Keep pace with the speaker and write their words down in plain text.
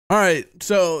All right,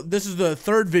 so this is the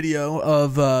third video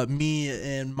of me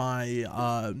and my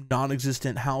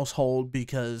non-existent household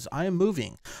because I am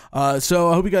moving. So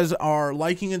I hope you guys are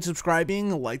liking and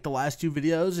subscribing like the last two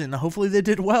videos, and hopefully they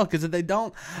did well, because if they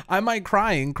don't, I might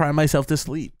cry and cry myself to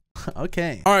sleep.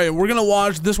 Okay. All right, we're going to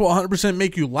watch This Will 100%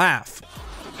 Make You Laugh.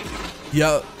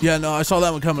 Yeah, no, I saw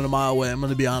that one coming a mile away. I'm going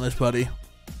to be honest, buddy.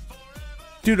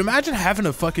 Dude, imagine having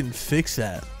to fucking fix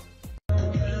that.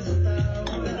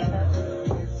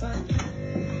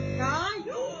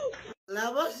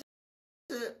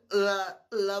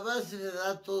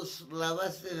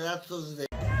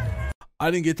 I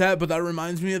didn't get that, but that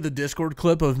reminds me of the Discord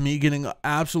clip of me getting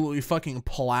absolutely fucking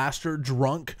plastered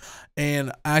drunk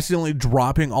and accidentally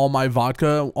dropping all my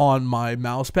vodka on my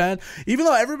mouse pad. Even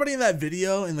though everybody in that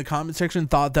video in the comment section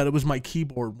thought that it was my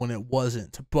keyboard when it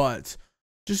wasn't. But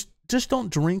just don't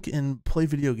drink and play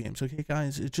video games, okay,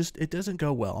 guys? It doesn't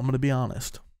go well. I'm gonna be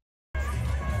honest.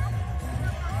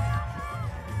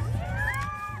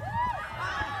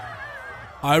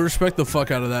 I respect the fuck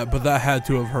out of that, but that had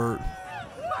to have hurt.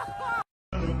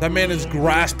 That man is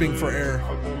grasping for air.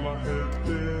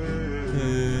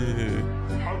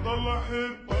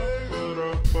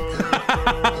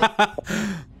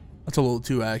 That's a little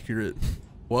too accurate.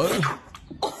 What?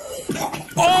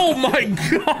 Oh my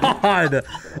god!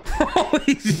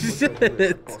 Holy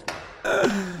shit!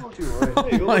 Oh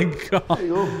my god.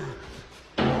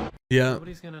 Yeah.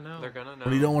 Nobody's gonna know. They're gonna know.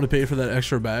 But you don't want to pay for that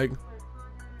extra bag?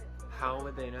 How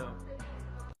would they know?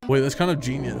 Wait, that's kind of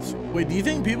genius. Wait, do you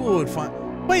think people would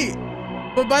find... Wait,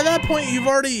 but by that point, they've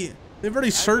already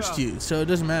searched you, so it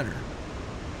doesn't matter.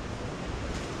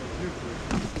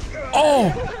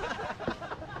 Oh!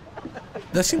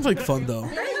 That seems like fun, though.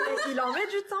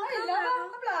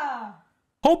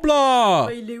 Hopla!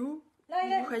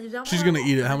 She's gonna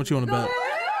eat it. How much you want to bet?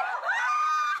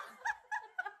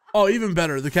 Oh, even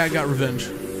better. The cat got revenge.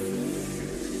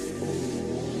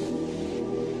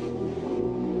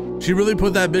 She really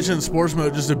put that bitch in sports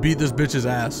mode just to beat this bitch's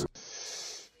ass.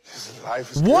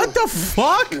 What the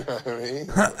fuck? You know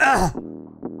what I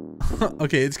mean?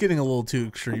 Okay, it's getting a little too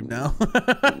extreme now.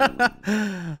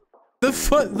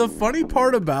 The funny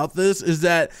part about this is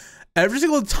that every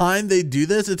single time they do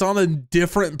this, it's on a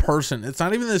different person. It's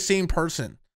not even the same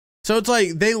person. So it's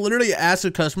like they literally ask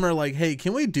a customer like, "Hey,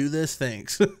 can we do this?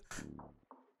 Thanks."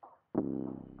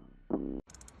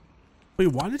 Wait,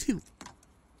 why did he...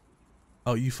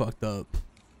 Oh, you fucked up.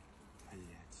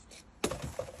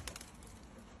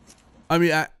 I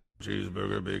mean,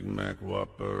 cheeseburger, Big Mac,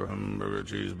 Whopper, hamburger,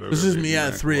 cheeseburger. This is me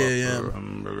at 3 a.m.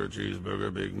 Hamburger,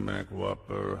 cheeseburger, Big Mac,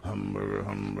 Whopper,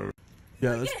 hamburger.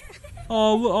 Yeah. That's...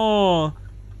 Oh,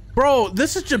 bro,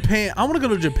 this is Japan. I want to go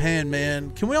to Japan,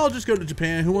 man. Can we all just go to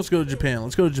Japan? Who wants to go to Japan?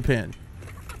 Let's go to Japan.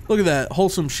 Look at that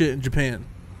wholesome shit in Japan.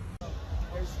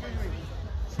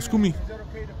 Excuse me.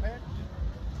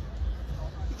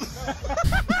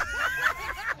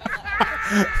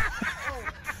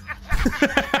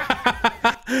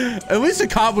 At least the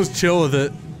cop was chill with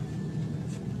it.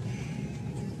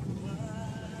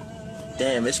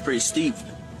 Damn, it's pretty steep.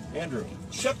 Andrew,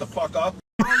 shut the fuck up.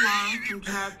 Online from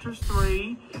chapter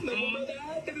 3. Excuse me.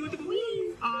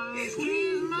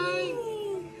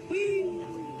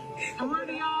 And where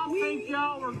do y'all think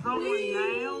y'all are going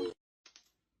now?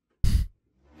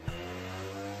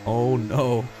 Oh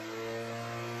no.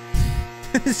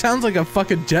 It sounds like a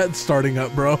fucking jet starting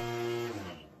up, bro.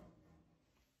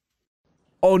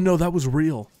 Oh no, that was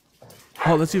real.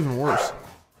 Oh, that's even worse.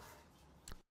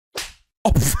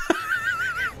 Oh.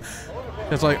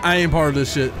 It's like, I ain't part of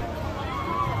this shit.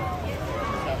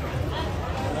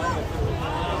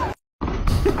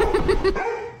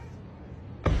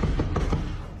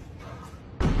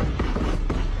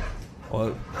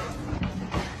 What?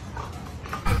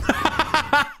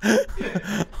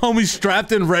 Homie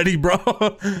strapped and ready, bro.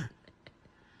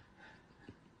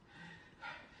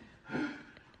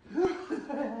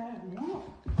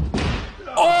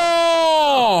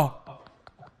 Oh!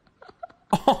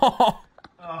 Oh!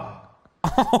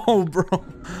 Oh, bro.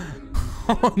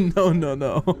 Oh, no.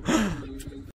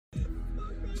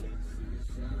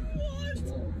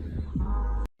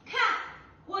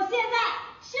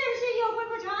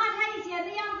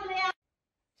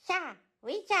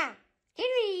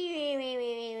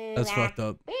 That's fucked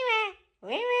up.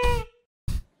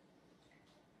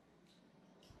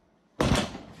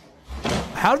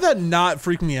 How did that not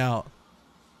freak me out?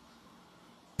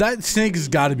 That snake has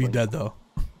got to be dead, though.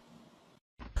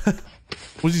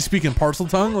 Was he speaking parcel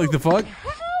tongue? Like the fuck?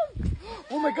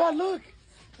 Oh my god, look!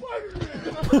 What do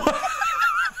you want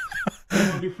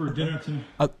to do for dinner tonight?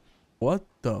 What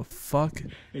the fuck?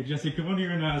 Hey Jesse, come on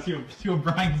here and see what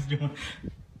Brian's doing.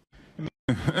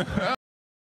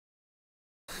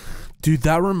 Dude,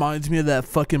 that reminds me of that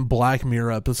fucking Black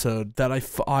Mirror episode that I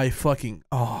fucking,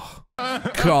 oh,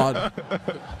 God.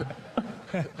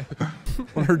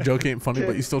 When her joke ain't funny,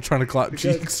 but you still trying to clap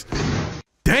cheeks.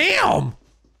 Damn!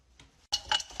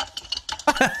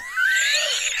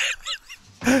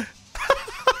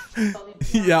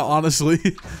 Yeah, honestly.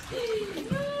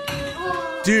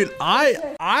 Dude,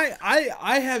 I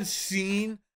have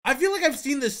seen, I feel like I've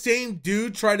seen the same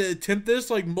dude try to attempt this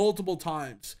like multiple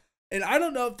times. And I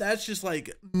don't know if that's just like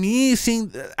me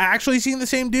actually seeing the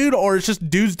same dude, or it's just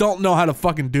dudes don't know how to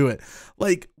fucking do it.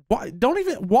 Like, why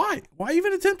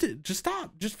even attempt it? Just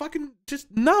stop. Just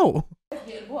no.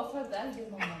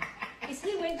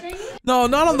 No,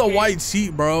 not on the white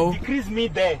seat, bro. Decrease me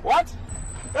there. What?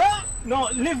 No,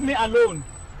 leave me alone.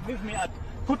 Leave me.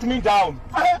 Put me down.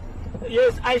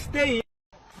 Yes, I stay here.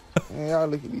 Man, y'all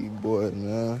look at these boys,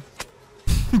 man.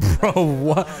 Bro,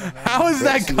 what? How is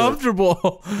that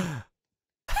comfortable?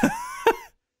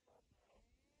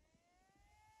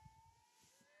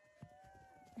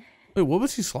 Wait, what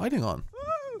was he sliding on?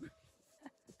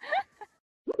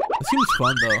 That seems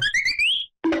fun, though.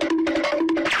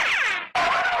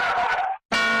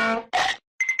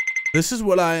 This is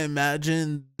what I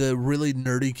imagine the really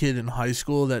nerdy kid in high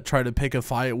school that tried to pick a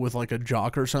fight with like a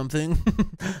jock or something.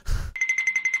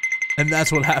 And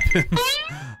that's what happens.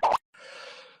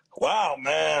 Wow,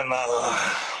 man.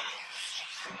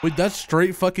 Wait, that's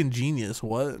straight fucking genius.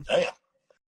 What? Damn.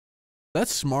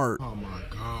 That's smart. Oh my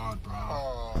God, bro.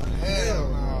 Oh, hell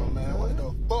no, man. What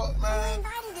the fuck, man?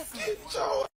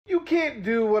 You can't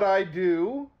do what I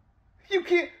do. You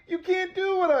can't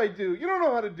do what I do. You don't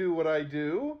know how to do what I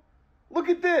do. Look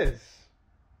at this.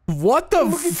 What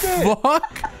the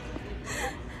fuck?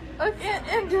 Okay,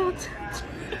 Andrew.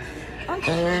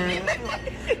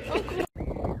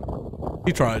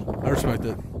 He tried. I respect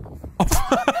it.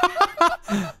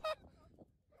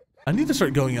 I need to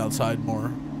start going outside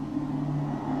more.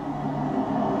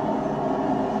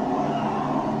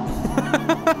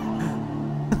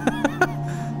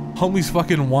 Homie's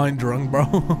fucking wine drunk, bro.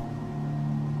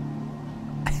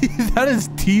 That is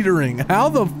teetering. How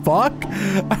the fuck?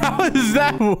 How is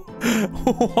that?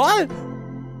 What?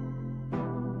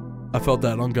 I felt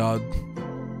that on God.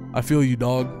 I feel you,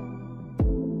 dog.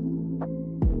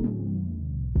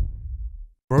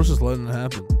 Bro's just letting it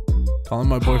happen. Calling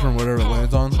my boyfriend whatever it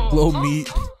lands on. Little meat.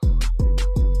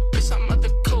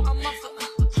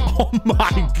 Oh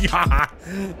my God.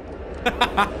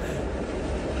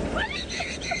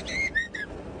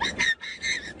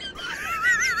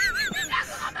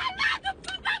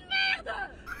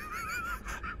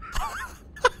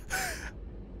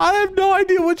 I have no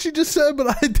idea what she just said, but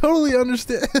I totally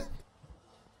understand.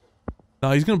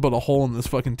 Nah, he's gonna put a hole in this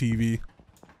fucking TV.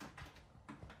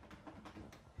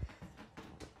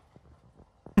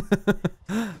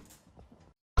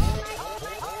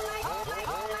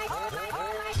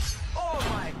 Oh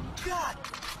my God.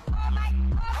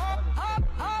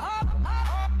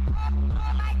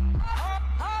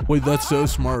 Wait, that's so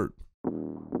smart.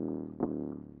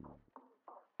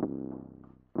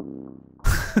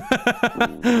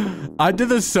 I did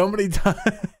this so many times.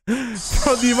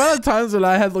 Bro, the amount of times that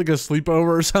I had like a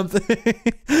sleepover or something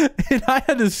and I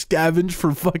had to scavenge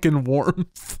for fucking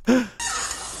warmth.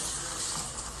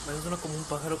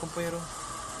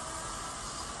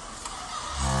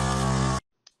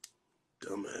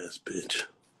 Dumbass bitch.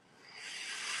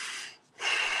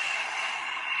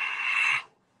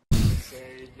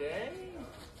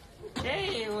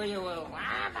 Hey, what you will?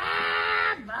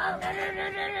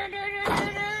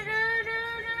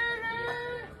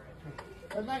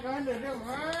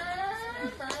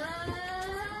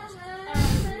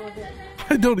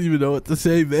 I don't even know what to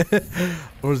say, man.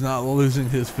 Or is not losing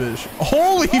his fish.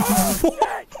 Holy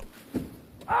fuck!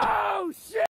 Oh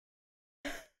shit!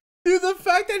 Dude, the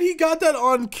fact that he got that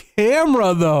on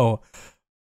camera, though.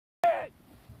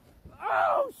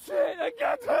 Oh shit! I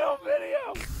got that on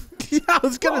video. Yeah, I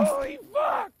was gonna. Holy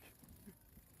fuck!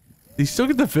 Did he still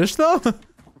get the fish though?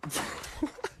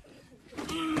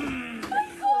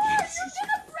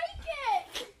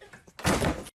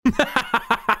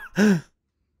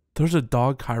 There's a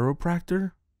dog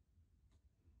chiropractor?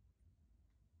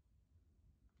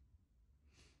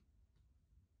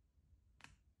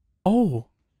 Oh.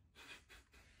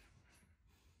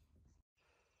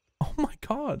 Oh my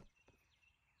God.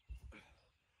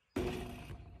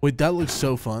 Wait, that looks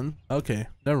so fun. Okay,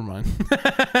 never mind.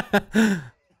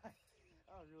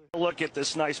 Look at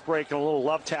this nice break and a little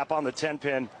love tap on the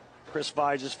 10-pin. Chris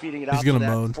Vi just feeding it He's out gonna to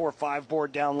that moan. 4-5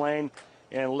 board down lane.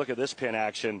 And look at this pin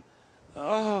action.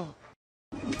 Oh.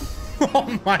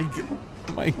 Oh my God.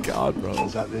 My God, bro.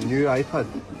 Is that the new iPad?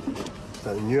 Is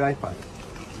that the new iPad?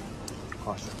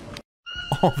 Awesome.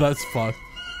 Oh, that's fucked.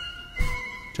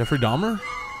 Jeffrey Dahmer?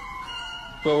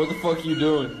 Bro, what the fuck are you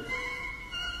doing?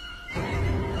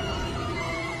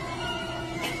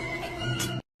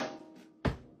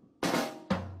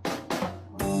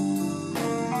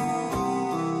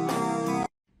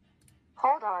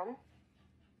 Hold on.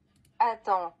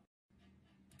 Attends.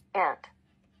 Ant.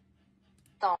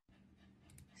 Don't.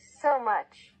 So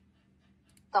much.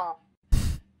 Don't.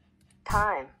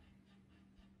 Time.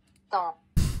 Don't.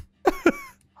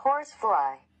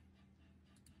 Horsefly.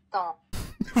 Don't.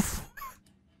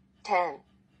 10.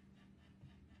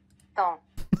 Don't.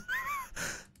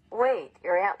 Wait,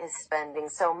 your aunt is spending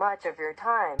so much of your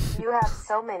time. You have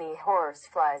so many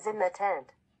horseflies in the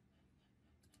tent.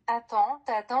 Attends,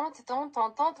 t'attends, ton as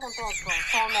autant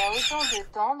de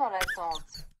temps dans la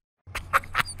tente.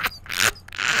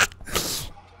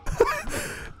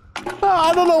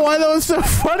 I don't know why that was so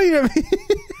funny to me.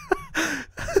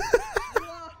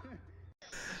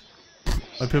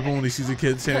 My Pippin, when he sees a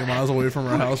kid standing miles away from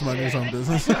our house, minding his own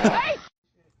business.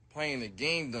 Playing the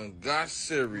game done got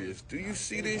serious. Do you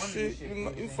see this shit?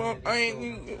 You fuck, I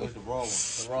ain't. The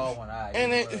raw one.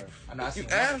 And it, you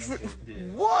asked for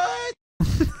what?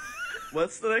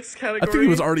 What's the next category? I think he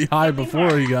was already high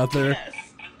before he got there.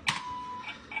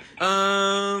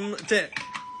 Dick.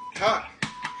 Cock.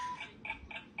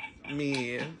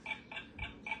 Me.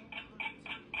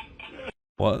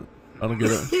 What? I don't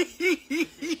get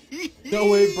it. No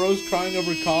way, bro's crying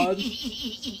over COD.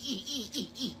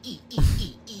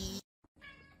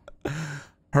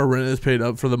 Her rent is paid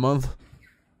up for the month.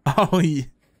 Oh, yeah.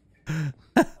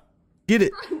 Get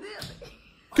it.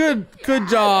 Good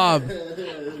job.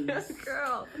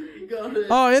 Girl.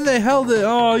 Oh, and they held it.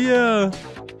 Oh, yeah.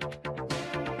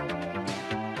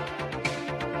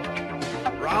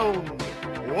 Round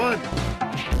one.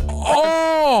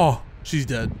 Oh, she's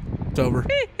dead. It's over.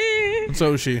 And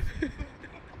so is she.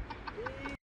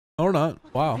 Or not.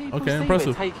 Wow. Okay,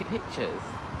 impressive. Taking pictures.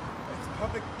 It's a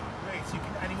public place. You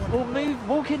can anyone. Well,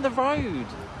 walk in the road.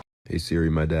 Hey Siri,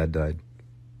 my dad died.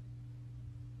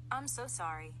 I'm so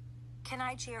sorry. Can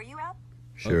I cheer you up?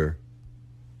 Sure.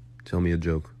 Tell me a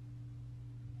joke.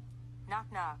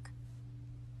 Knock knock.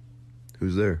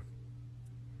 Who's there?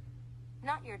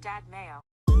 Not your dad, Mayo.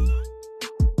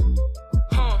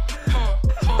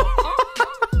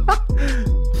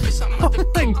 Oh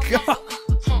my God.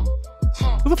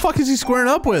 Who the fuck is he squaring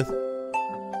up with?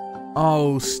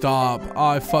 Oh, stop. Oh,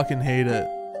 I fucking hate it.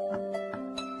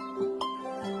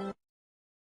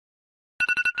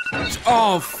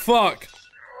 Oh, fuck.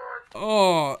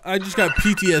 Oh, I just got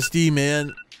PTSD,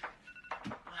 man.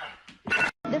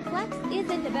 The flex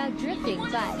isn't about drifting,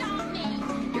 but...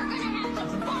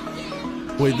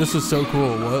 Wait, this is so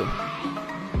cool. What?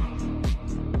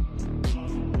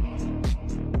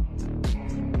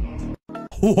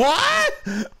 What?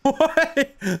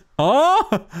 What?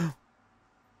 Huh?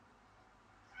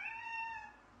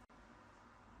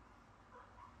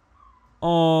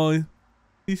 Oh,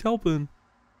 he's helping.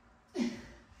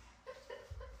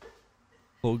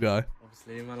 Little guy.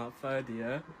 Obviously, man, like third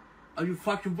year. Are you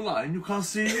fucking blind? You can't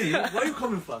see me? Where are you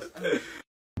coming from?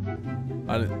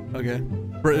 I didn't. Okay.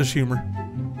 British humor.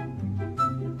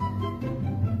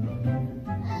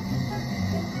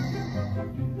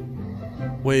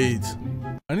 Wait.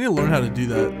 I need to learn how to do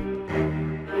that.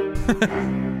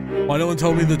 Why no one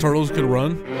told me the turtles could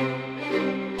run?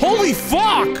 Holy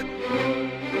fuck!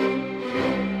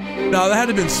 No, that had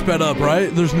to have been sped up,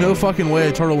 right? There's no fucking way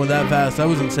a turtle went that fast. That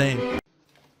was insane.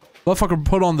 Motherfucker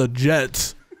put on the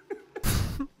jets.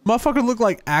 Motherfucker looked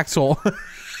like Axel.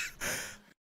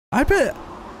 I bet.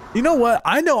 You know what?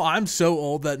 I know I'm so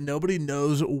old that nobody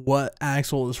knows what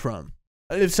Axel is from.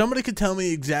 If somebody could tell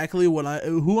me exactly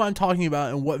who I'm talking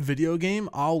about and what video game,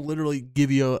 I'll literally give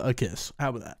you a kiss. How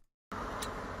about that?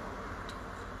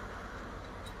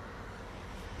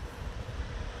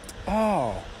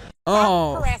 Oh.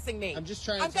 Oh. Stop harassing me. I'm just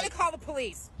trying. I'm gonna call the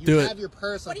police. You Do have it. your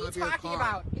purse on What are you top of your talking car.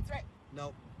 about? It's right.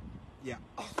 No. Yeah.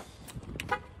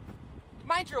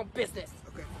 Mind your own business.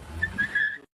 Okay.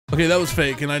 Okay, that was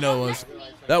fake, and I know it was.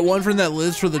 That one friend that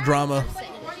lives for the drama.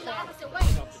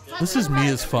 This is me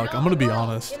as fuck. I'm gonna be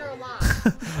honest.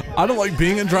 I don't like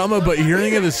being in drama, but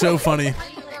hearing it is so funny.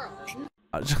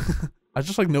 I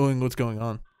just like knowing what's going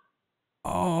on.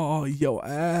 Oh, yo,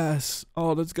 ass.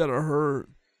 Oh, that's gotta hurt.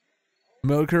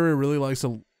 Mel Curry really likes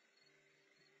to.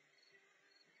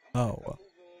 Oh.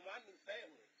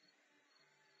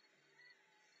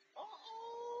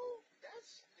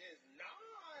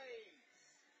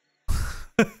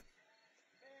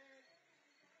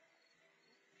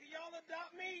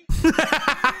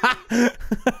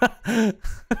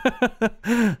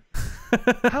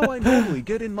 How I normally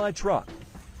get in my truck.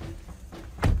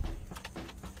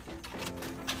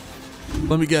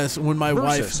 Let me guess. When my Versus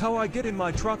wife. how I get in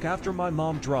my truck after my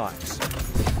mom drives.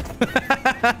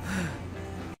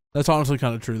 That's honestly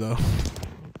kind of true, though.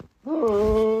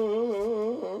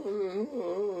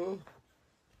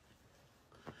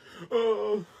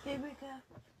 Hey, wake up.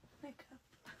 Wake up.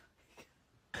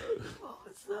 Oh,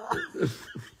 what's up?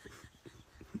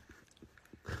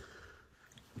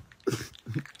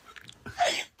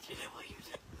 Do you know what you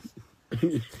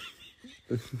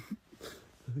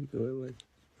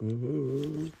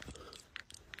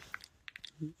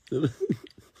did?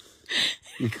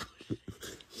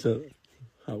 Shut up.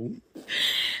 How?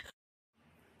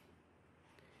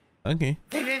 Okay.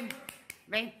 Ven,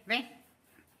 ven, ven.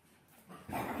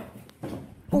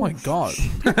 Oh my god.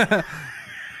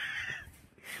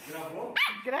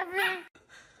 Grave.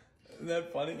 Isn't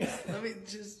that funny? Let me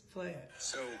just play it.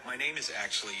 So my name is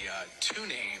actually two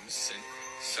names, and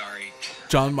sorry.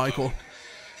 John Michael.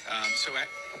 So Iceberg!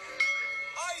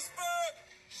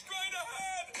 Straight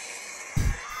ahead!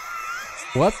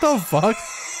 What the fuck?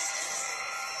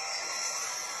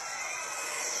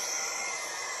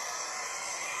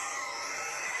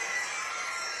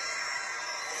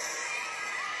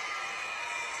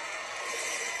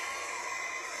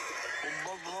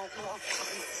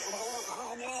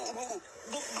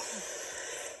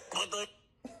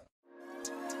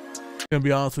 Gonna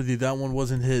be honest with you, that one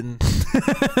wasn't hidden.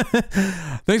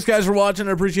 Thanks guys for watching.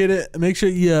 I appreciate it. Make sure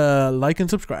you like and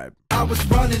subscribe. I was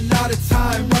running out of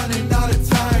time,